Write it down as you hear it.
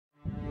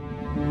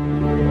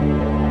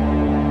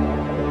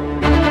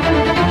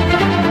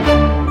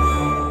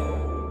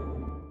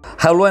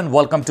Hello and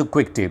welcome to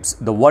Quick Tips,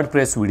 the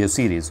WordPress video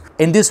series.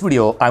 In this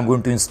video, I'm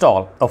going to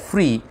install a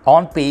free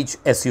on-page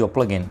SEO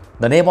plugin.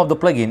 The name of the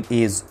plugin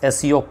is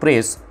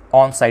SEOPress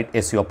on-site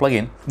SEO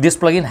plugin. This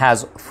plugin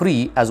has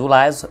free as well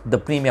as the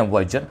premium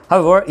version.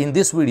 However, in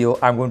this video,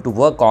 I'm going to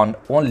work on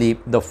only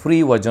the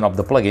free version of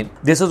the plugin.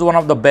 This is one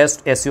of the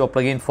best SEO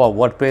plugin for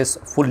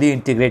WordPress, fully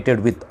integrated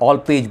with all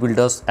page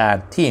builders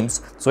and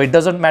themes. So it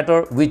doesn't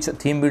matter which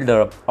theme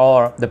builder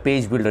or the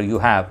page builder you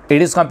have.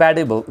 It is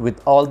compatible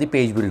with all the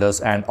page builders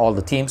and all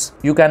the themes.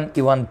 You can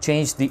even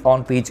change the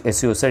on-page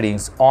SEO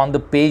settings on the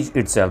page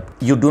itself.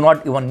 You do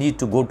not even need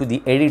to go to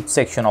the edit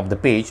section of the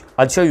page.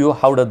 I'll show you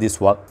how does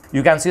this work.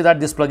 You can see that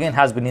this plugin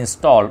has been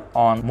installed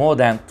on more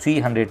than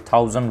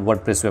 300,000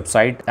 WordPress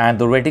websites, and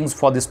the ratings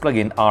for this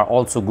plugin are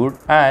also good.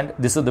 And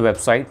this is the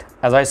website.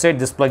 As I said,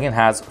 this plugin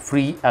has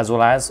free as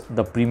well as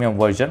the premium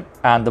version,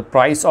 and the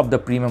price of the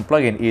premium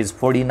plugin is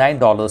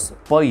 $49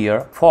 per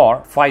year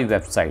for 5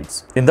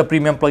 websites. In the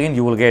premium plugin,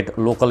 you will get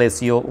local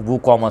SEO,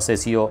 WooCommerce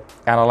SEO,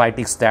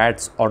 analytics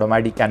stats,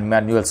 automatic and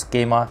manual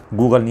schema,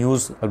 Google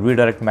News,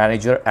 redirect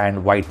manager,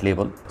 and white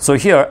label. So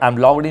here I'm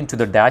logged into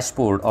the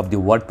dashboard of the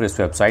WordPress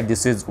website.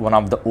 This is one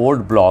of the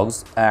old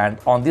blogs, and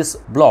on this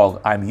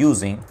blog I'm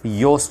using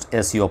Yoast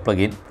SEO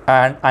plugin,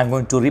 and I'm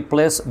going to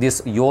replace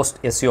this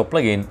Yoast SEO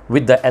plugin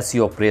with the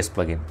SEOPress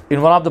plugin.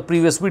 In one of the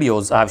previous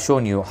videos, I have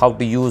shown you how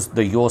to use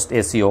the Yoast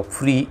SEO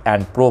free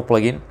and pro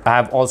plugin. I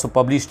have also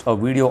published a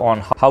video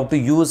on how to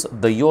use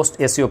the Yoast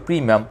SEO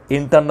premium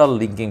internal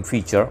linking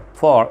feature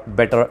for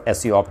better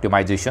SEO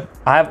optimization.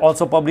 I have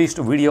also published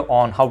a video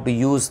on how to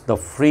use the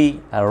free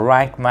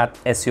RankMath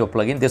SEO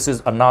plugin. This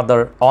is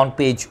another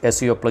on-page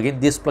SEO plugin.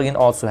 This plugin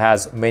also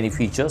has many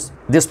features.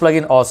 This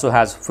plugin also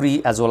has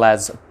free as well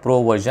as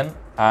pro version,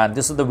 and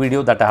this is the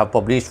video that I have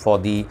published for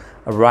the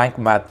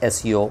RankMath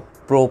SEO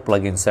Pro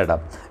plugin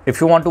setup. If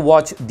you want to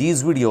watch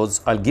these videos,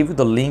 I'll give you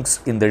the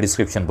links in the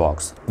description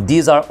box.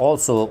 These are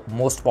also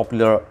most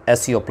popular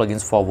SEO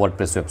plugins for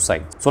WordPress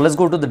website. So let's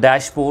go to the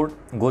dashboard,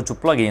 go to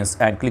plugins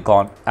and click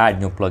on add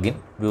new plugin.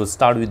 We will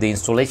start with the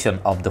installation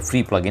of the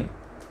free plugin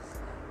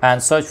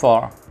and search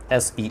for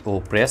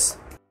SEOPress.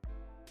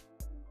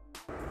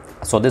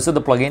 So this is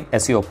the plugin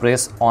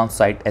SEOPress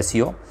on-site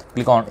SEO.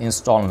 Click on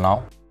install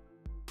now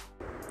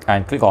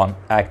and click on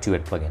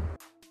activate plugin.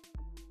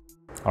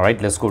 All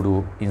right, let's go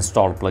to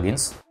install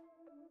plugins.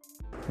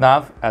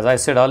 Now, as I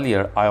said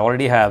earlier, I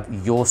already have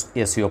Yoast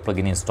SEO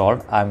plugin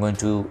installed. I'm going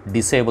to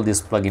disable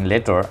this plugin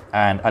later,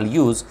 and I'll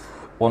use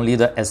only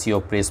the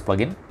SEOPress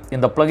plugin.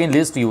 In the plugin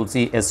list, you will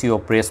see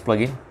SEOPress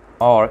plugin,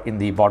 or in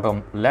the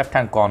bottom left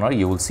hand corner,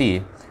 you will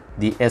see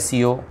the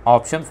SEO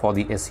option for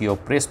the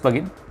SEOPress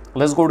plugin.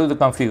 Let's go to the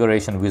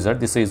configuration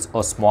wizard. This is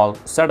a small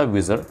setup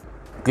wizard.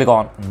 Click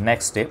on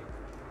next step.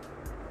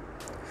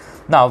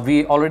 Now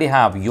we already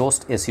have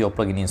Yoast SEO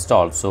plugin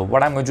installed. So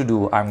what I'm going to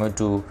do, I'm going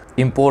to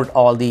import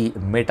all the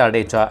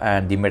metadata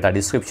and the meta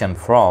description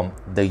from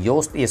the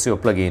Yoast SEO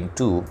plugin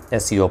to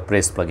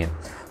SEOPress plugin.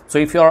 So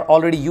if you are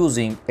already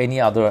using any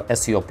other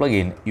SEO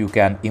plugin, you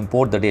can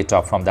import the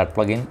data from that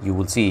plugin. You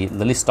will see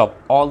the list of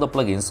all the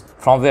plugins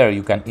from where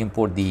you can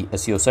import the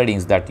SEO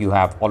settings that you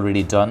have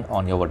already done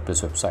on your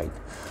WordPress website.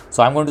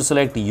 So I'm going to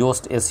select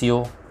Yoast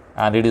SEO,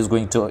 and it is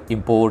going to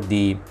import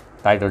the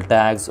title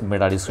tags,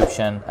 meta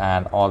description,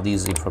 and all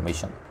these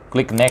information.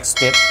 Click next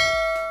step,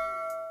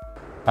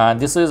 and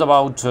this is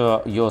about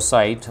your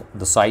site,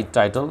 the site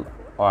title.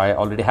 I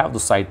already have the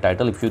site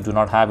title. If you do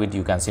not have it,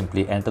 you can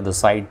simply enter the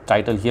site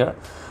title here.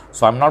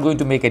 So I'm not going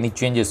to make any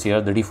changes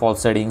here. The default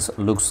settings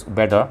looks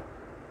better.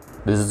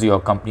 This is your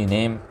company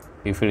name.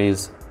 If it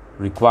is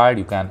required,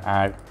 you can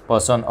add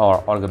person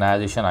or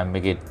organization. I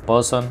make it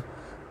person,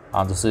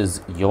 and this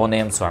is your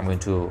name. So I'm going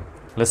to,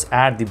 let's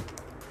add the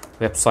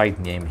website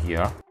name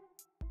here.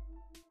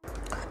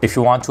 If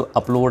you want to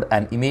upload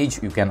an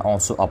image, you can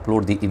also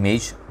upload the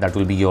image. That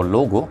will be your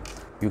logo.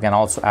 You can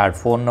also add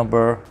phone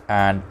number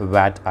and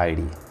VAT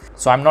ID.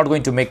 So I'm not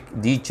going to make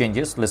these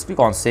changes. Let's click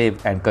on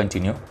save and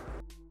continue.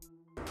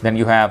 Then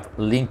you have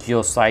link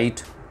your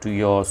site to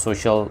your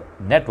social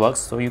networks.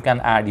 So you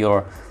can add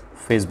your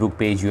Facebook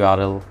page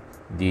URL,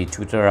 the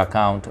Twitter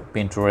account,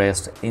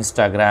 Pinterest,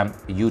 Instagram,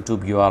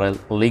 YouTube URL,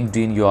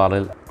 LinkedIn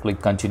URL.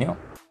 Click continue.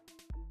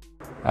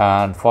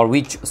 And for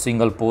which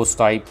single post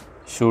type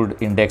should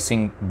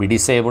indexing be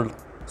disabled?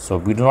 So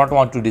we do not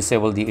want to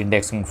disable the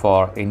indexing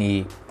for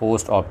any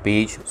post or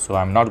page. So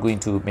I'm not going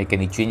to make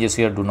any changes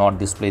here. Do not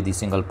display the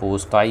single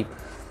post type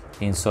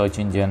in search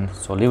engine.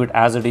 So leave it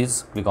as it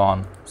is. Click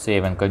on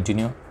save and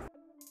continue.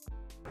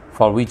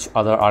 For which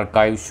other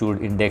archive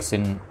should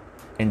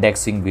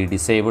indexing be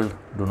disabled?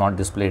 Do not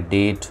display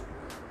date.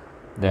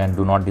 Then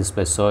do not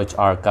display search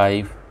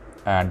archive,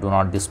 and do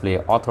not display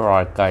author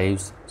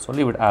archives. So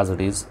leave it as it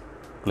is.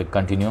 Click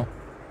continue.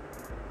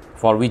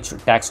 For which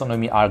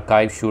taxonomy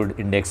archive should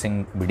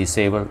indexing be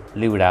disabled?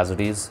 Leave it as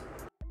it is.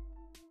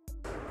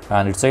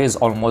 And it says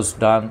almost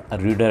done.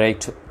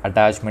 Redirect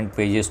attachment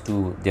pages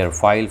to their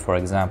file, for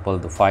example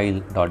the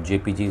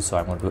file.jpg. So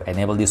I'm going to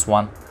enable this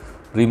one.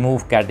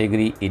 remove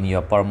category in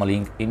your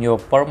permalink. In your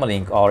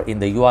permalink or in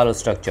the URL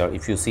structure,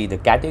 if you see the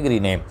category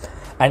name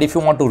And if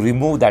you want to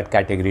remove that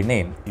category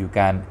name, you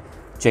can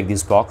check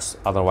this box.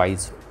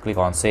 Otherwise, click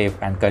on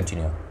save and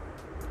continue.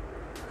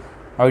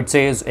 Now it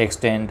says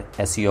extend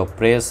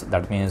SEOPress.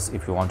 That means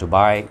if you want to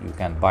buy, you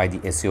can buy the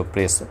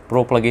SEOPress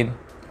Pro plugin.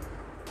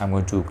 I'm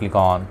going to click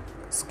on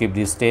skip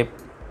this step,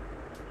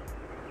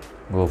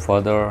 go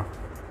further.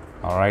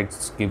 All right,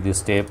 skip this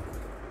step,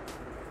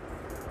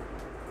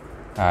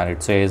 and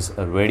it says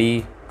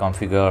ready,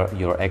 configure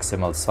your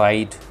XML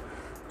site.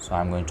 So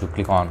I'm going to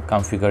click on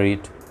configure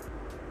it.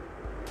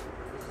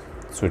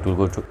 So it will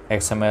go to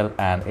XML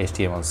and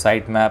HTML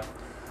sitemap.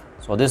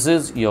 So this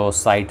is your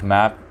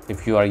sitemap.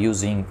 If you are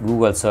using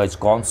Google Search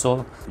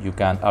Console, you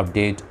can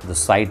update the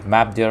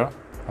sitemap there.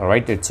 All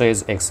right, it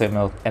says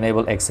XML,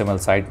 enable XML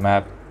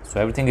sitemap. So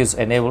everything is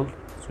enabled,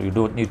 so you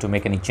don't need to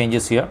make any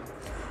changes here.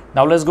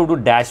 Now let's go to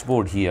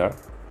dashboard here.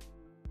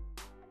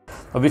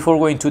 But before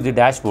going to the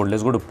dashboard,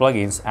 let's go to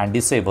plugins and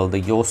disable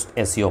the Yoast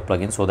SEO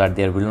plugin so that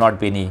there will not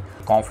be any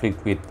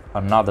conflict with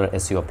another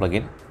SEO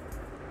plugin.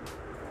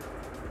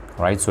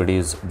 All right, so it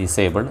is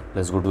disabled.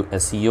 Let's go to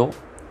SEO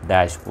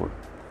dashboard.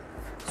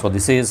 So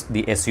this is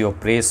the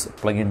SEOPress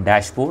plugin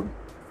dashboard.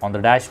 On the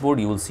dashboard,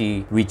 you will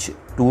see which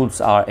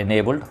tools are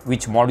enabled,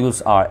 which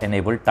modules are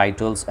enabled,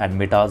 titles and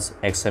metas,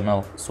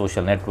 XML,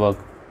 social network,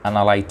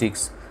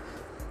 analytics.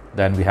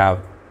 Then we have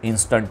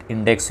instant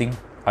indexing.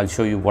 I'll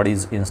show you what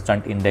is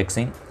instant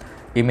indexing,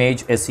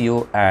 image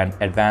SEO and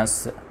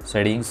advanced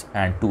settings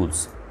and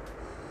tools.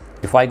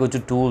 If I go to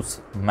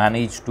tools,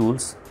 manage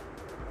tools,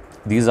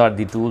 these are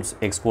the tools: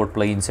 export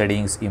plugin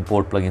settings,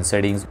 import plugin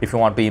settings. If you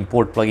want to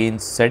import plugin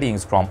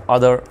settings from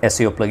other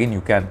SEO plugin, you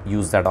can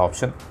use that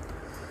option.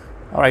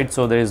 All right,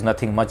 so there is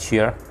nothing much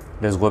here.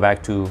 Let's go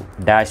back to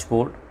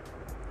dashboard.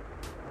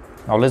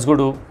 Now let's go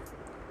to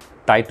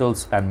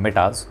titles and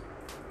metas.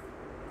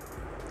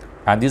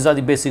 And these are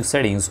the basic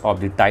settings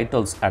of the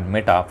titles and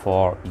meta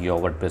for your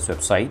WordPress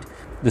website.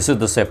 This is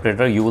the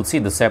separator. You will see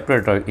the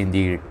separator in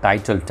the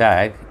title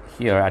tag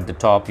here at the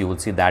top. You will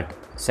see that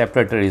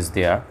separator is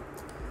there.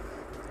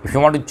 If you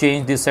want to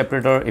change this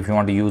separator, if you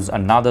want to use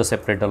another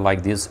separator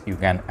like this, you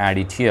can add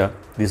it here.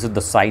 This is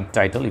the site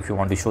title. If you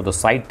want to show the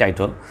site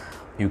title,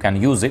 you can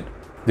use it.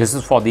 This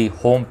is for the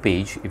home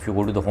page. If you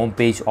go to the home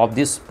page of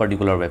this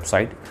particular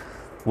website,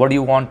 what do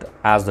you want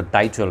as the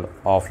title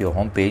of your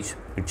home page?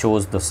 It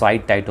shows the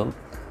site title.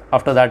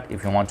 After that,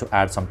 if you want to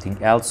add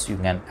something else, you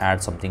can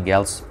add something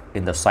else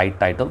in the site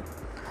title.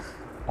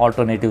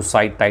 Alternative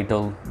site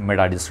title,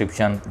 meta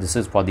description. This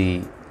is for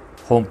the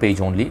home page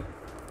only.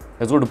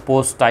 Let's go to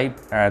post type,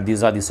 and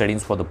these are the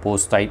settings for the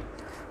post type.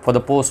 For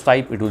the post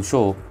type, it will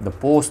show the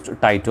post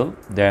title,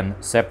 then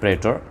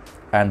separator,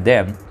 and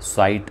then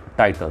site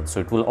title.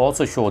 So it will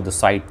also show the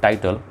site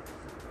title.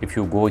 If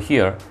you go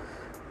here,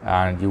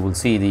 and you will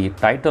see the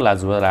title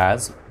as well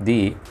as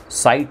the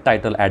site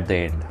title at the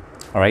end.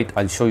 All right,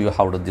 I'll show you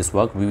how does this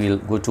work. We will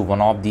go to one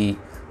of the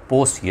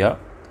posts here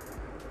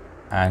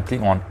and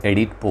click on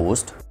edit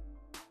post.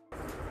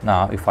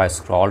 Now if I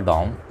scroll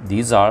down,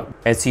 these are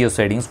SEO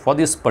settings for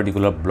this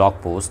particular blog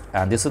post,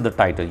 and this is the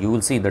title. You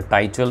will see the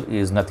title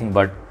is nothing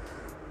but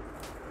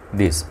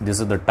this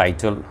is the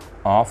title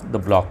of the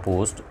blog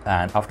post,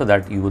 and after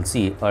that you will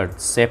see a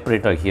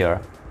separator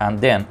here,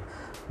 and then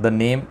the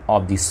name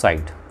of the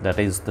site, that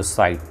is the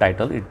site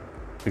title.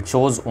 It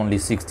shows only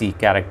 60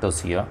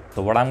 characters here.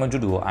 So what I'm going to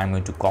do, I'm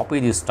going to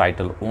copy this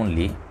title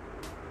only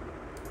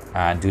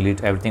and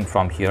delete everything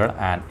from here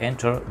and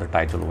enter the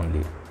title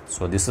only.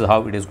 So this is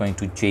how it is going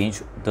to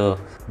change the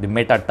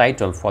meta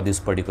title for this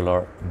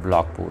particular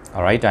blog post.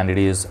 All right, and it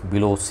is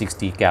below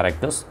 60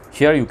 characters.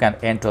 Here you can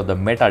enter the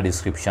meta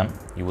description.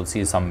 You will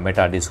see some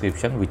meta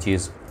description which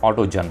is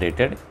auto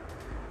generated.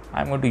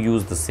 I'm going to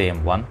use the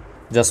same one.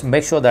 Just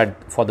make sure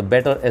that for the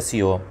better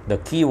SEO, the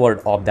keyword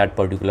of that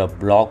particular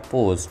blog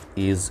post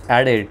is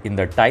added in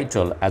the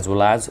title as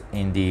well as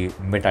in the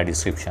meta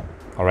description.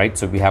 All right,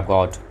 so we have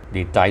got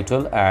the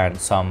title and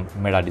some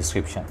meta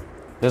description.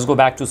 Let's go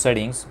back to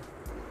settings.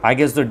 I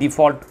guess the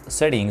default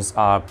settings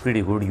are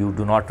pretty good. You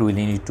do not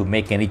really need to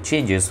make any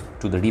changes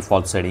to the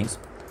default settings.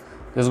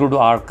 Let's go to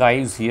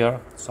archives here.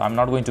 So I'm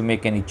not going to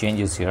make any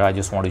changes here. I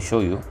just want to show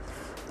you.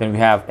 Then we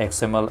have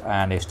XML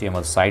and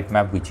HTML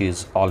sitemap, which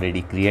is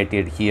already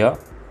created here.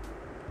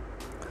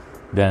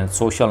 Then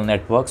social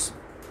networks.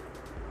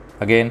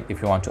 Again,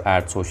 if you want to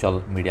add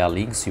social media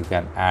links, you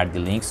can add the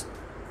links.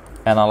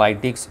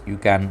 Analytics, you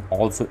can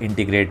also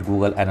integrate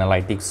Google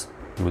Analytics.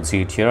 You will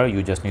see it here.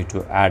 You just need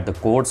to add the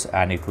codes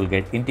and it will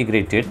get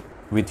integrated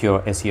with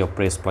your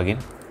SEOPress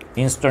plugin.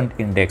 Instant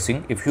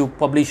indexing. If you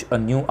publish a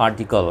new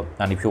article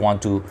and if you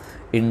want to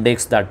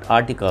index that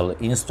article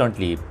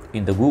instantly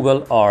in the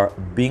Google or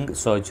Bing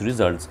search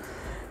results,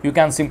 you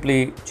can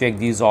simply check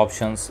these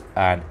options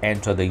and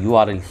enter the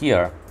URL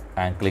here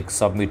and click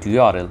submit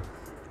URL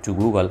to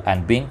Google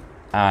and Bing,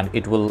 and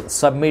it will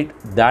submit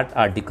that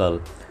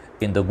article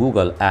in the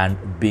Google and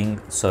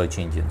Bing search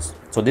engines.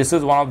 So this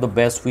is one of the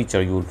best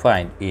feature you will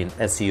find in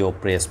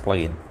SEOPress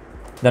plugin.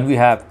 Then we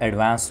have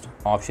advanced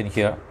option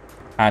here,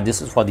 and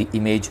this is for the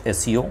image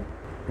SEO.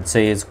 It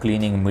says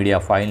cleaning media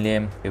file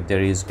name. If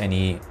there is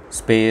any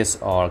space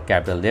or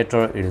capital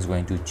letter, it is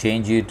going to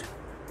change it.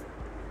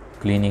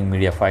 Cleaning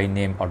media file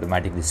name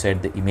automatically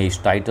set the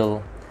image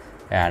title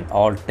and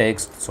alt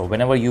text. So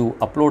whenever you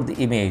upload the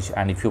image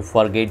and if you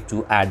forget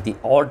to add the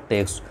alt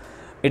text,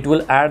 it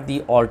will add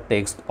the alt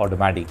text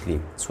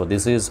automatically. So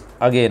this is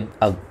again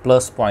a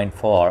plus point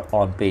for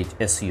on-page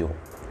SEO.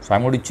 So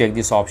I'm going to check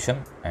this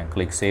option and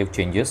click Save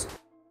Changes.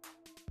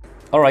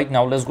 Alright,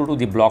 now let's go to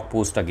the blog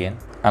post again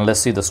and let's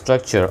see the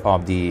structure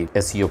of the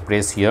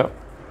SEOPress here.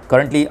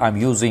 Currently, I'm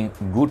using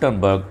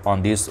Gutenberg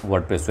on this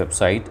WordPress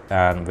website,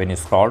 and when you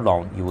scroll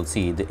down, you will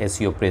see the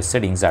SEOPress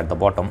settings at the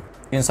bottom.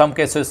 In some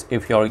cases,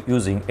 if you're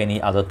using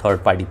any other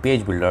third-party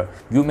page builder,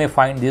 you may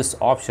find this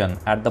option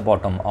at the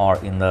bottom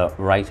or in the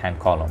right-hand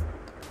column.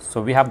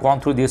 So we have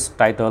gone through this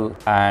title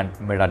and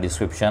meta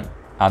description,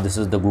 and this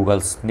is the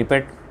Google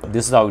snippet.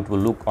 This is how it will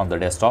look on the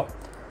desktop,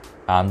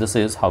 and this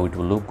is how it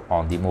will look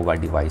on the mobile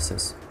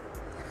devices.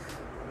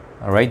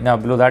 Right now,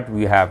 below that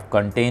we have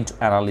content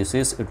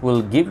analysis. It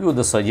will give you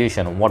the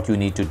suggestion what you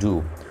need to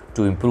do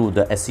to improve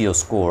the SEO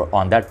score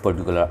on that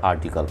particular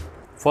article.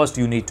 First,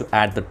 you need to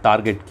add the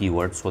target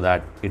keyword so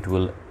that it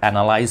will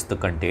analyze the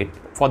content.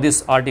 For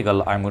this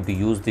article, I'm going to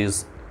use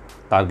this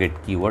target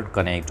keyword,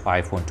 connect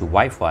iPhone to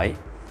Wi-Fi,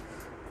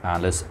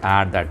 and let's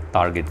add that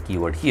target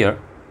keyword here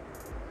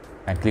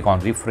and click on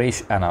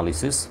refresh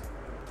analysis.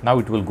 Now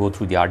it will go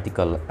through the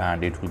article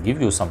and it will give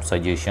you some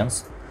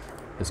suggestions.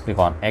 Let's click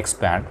on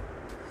expand.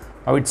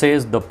 Now it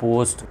says the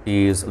post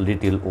is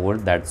little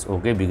old. That's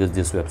okay because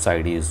this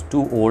website is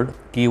too old.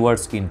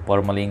 Keywords in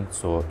permalink.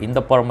 So in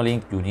the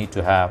permalink, you need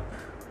to have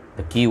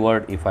the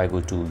keyword. If I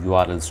go to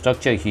URL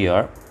structure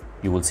here,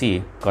 you will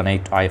see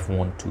connect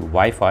iPhone to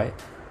Wi-Fi.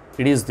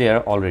 It is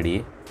there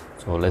already.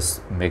 So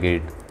let's make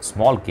it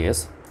small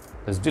case.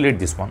 Let's delete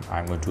this one.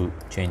 I'm going to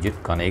change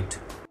it, connect.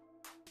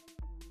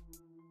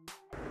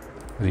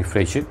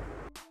 Refresh it.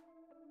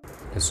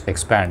 Let's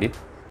expand it.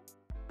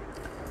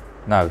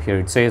 Now here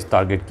it says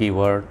target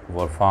keyword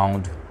were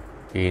found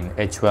in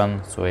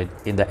H1. So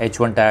in the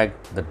H1 tag,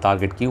 the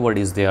target keyword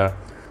is there.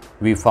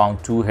 We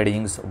found two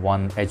headings,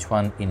 one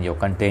H1 in your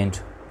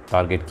content.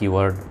 Target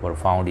keyword were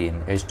found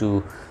in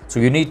H2.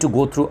 So you need to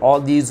go through all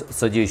these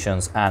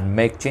suggestions and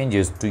make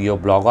changes to your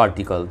blog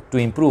article to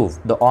improve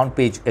the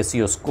on-page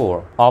SEO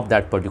score of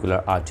that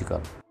particular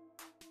article.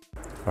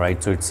 All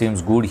right, so it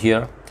seems good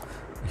here.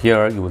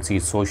 Here you will see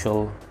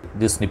social.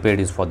 This snippet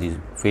is for the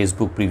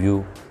Facebook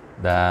preview.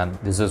 Then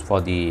this is for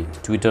the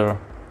Twitter,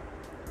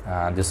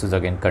 and this is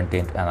again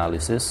content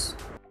analysis.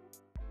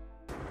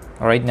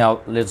 All right,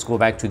 now let's go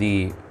back to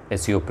the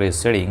SEOPress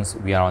settings.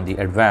 We are on the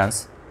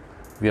advanced.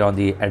 We are on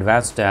the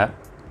advanced tab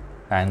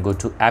and go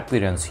to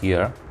appearance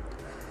here.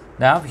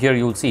 Now here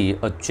you will see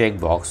a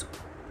checkbox,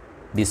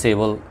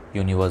 disable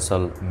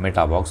universal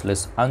meta box.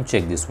 Let's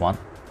uncheck this one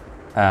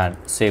and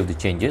save the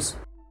changes.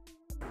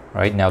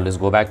 Right now, let's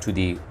go back to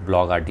the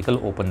blog article,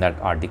 open that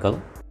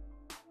article.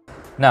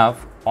 Now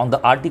on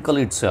the article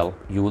itself,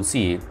 you will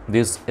see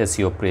this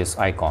SEOPress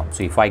icon.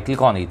 So if I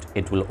click on it,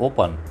 it will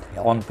open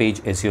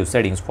on-page SEO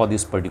settings for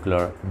this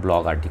particular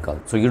blog article.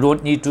 So you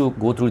don't need to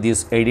go through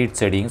these edit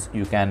settings.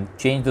 You can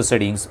change the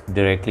settings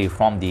directly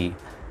from the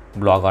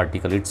blog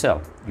article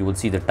itself. You will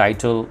see the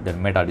title,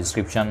 then meta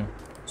description,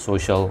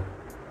 social,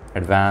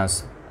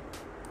 advanced,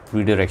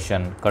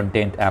 redirection,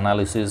 content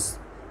analysis.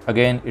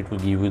 Again, it will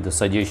give you the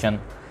suggestion.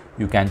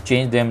 You can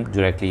change them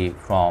directly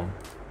from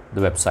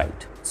the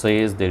website.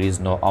 Says there is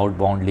no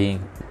outbound link.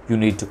 You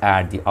need to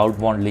add the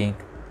outbound link.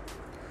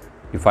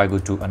 If I go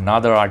to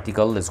another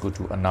article, let's go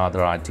to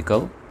another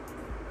article.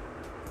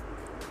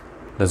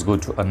 Let's go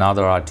to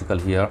another article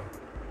here.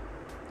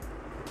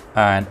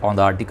 And on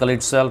the article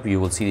itself, you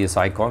will see this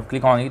icon.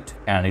 Click on it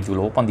and it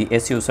will open the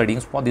SEO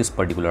settings for this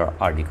particular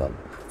article.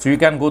 So you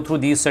can go through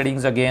these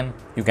settings again.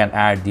 You can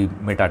add the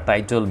meta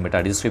title,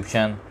 meta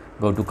description.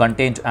 Go to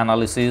content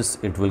analysis.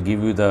 It will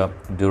give you the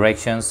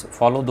directions.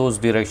 Follow those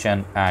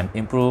directions and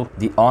improve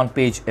the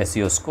on-page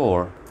SEO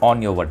score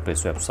on your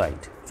WordPress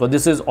website. So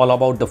this is all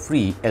about the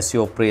free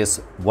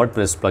SEOPress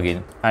WordPress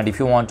plugin. And if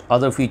you want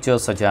other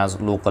features such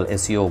as local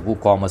SEO,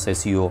 WooCommerce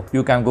SEO,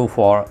 you can go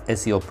for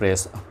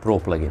SEOPress Pro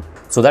plugin.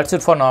 So that's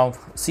it for now.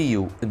 See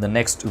you in the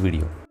next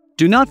video.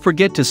 Do not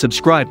forget to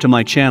subscribe to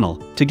my channel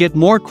to get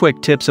more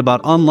quick tips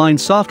about online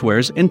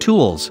softwares and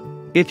tools.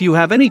 If you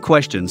have any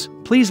questions,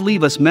 please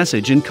leave us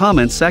message in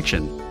comments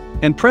section.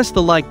 And press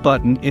the like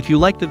button if you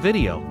like the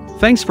video.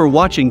 Thanks for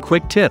watching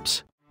Quick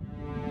Tips.